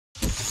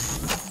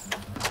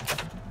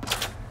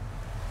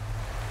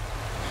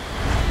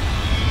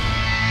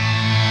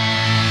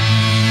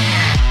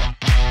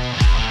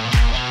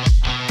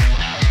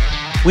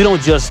We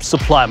don't just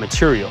supply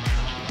material.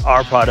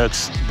 Our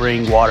products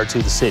bring water to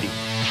the city.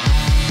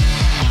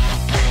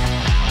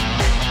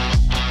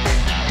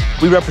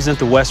 We represent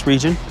the West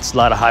region. It's a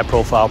lot of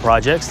high-profile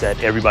projects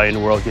that everybody in the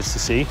world gets to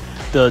see.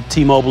 The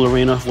T-Mobile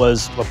Arena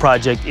was a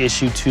project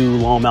issued to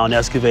Long Mountain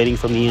Excavating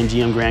from the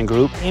MGM Grand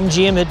Group.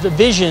 MGM had the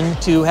vision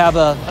to have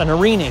an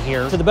arena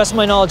here. To the best of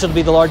my knowledge, it'll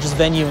be the largest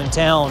venue in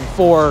town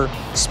for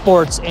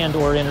sports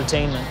and/or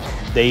entertainment.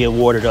 They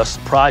awarded us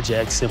the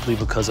project simply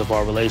because of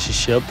our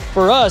relationship.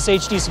 For us,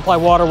 HD Supply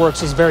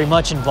Waterworks was very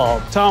much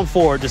involved. Tom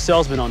Ford, the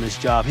salesman on this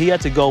job, he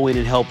had to go in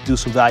and help do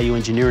some value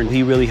engineering.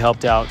 He really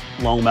helped out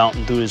Long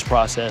Mountain through this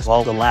process,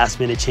 all the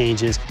last-minute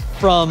changes.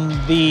 From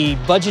the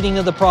budgeting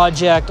of the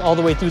project all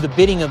the way through the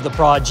bidding of the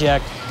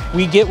project,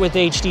 we get with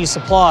HD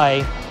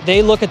Supply.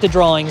 They look at the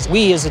drawings.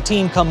 We as a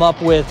team come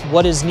up with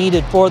what is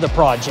needed for the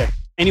project.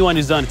 Anyone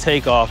who's done a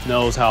takeoff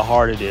knows how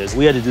hard it is.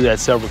 We had to do that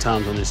several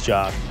times on this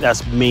job.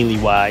 That's mainly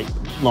why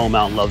Long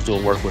Mountain loves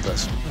doing work with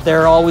us.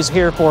 They're always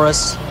here for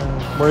us,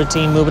 and we're a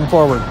team moving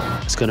forward.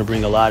 It's going to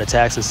bring a lot of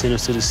tax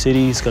incentives to the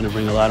city, it's going to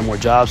bring a lot of more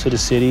jobs to the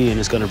city, and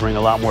it's going to bring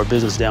a lot more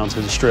business down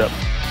to the Strip.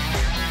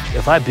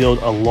 If I build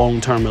a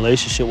long-term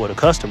relationship with a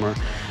customer,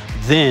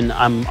 then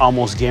I'm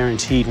almost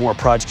guaranteed more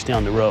projects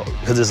down the road,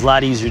 because it's a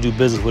lot easier to do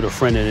business with a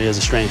friend than it is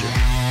a stranger.